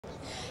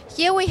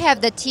Here we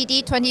have the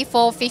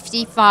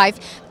TD2455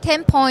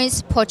 10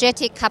 points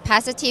projected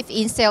capacitive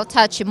in-cell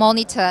touch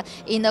monitor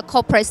in a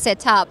corporate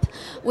setup.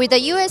 With a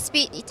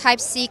USB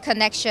Type-C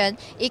connection,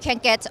 it can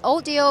get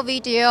audio,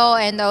 video,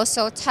 and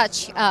also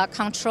touch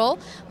control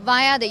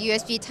via the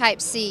USB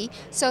Type-C.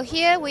 So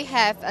here we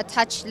have a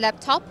touch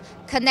laptop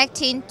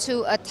connecting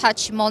to a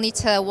touch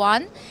monitor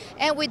 1,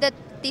 and with the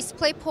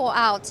display port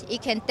out,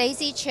 it can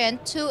daisy chain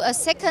to a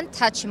second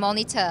touch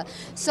monitor,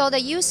 so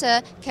the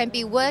user can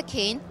be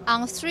working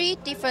on 3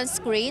 different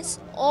screens,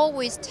 all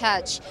with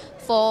touch,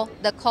 for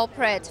the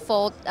corporate,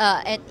 for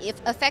an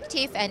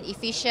effective and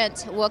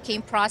efficient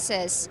working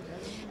process.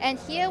 And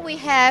here we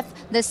have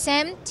the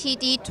same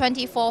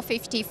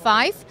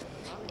TD2455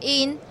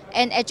 in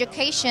an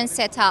education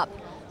setup.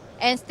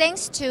 And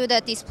thanks to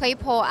the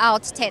DisplayPort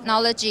Out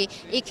technology,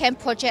 it can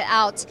project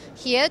out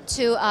here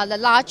to the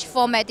large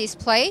format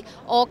display,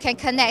 or can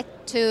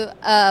connect to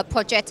a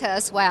projector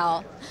as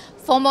well.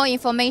 For more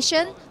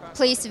information,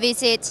 please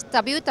visit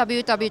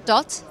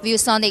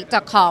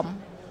www.viewsonic.com.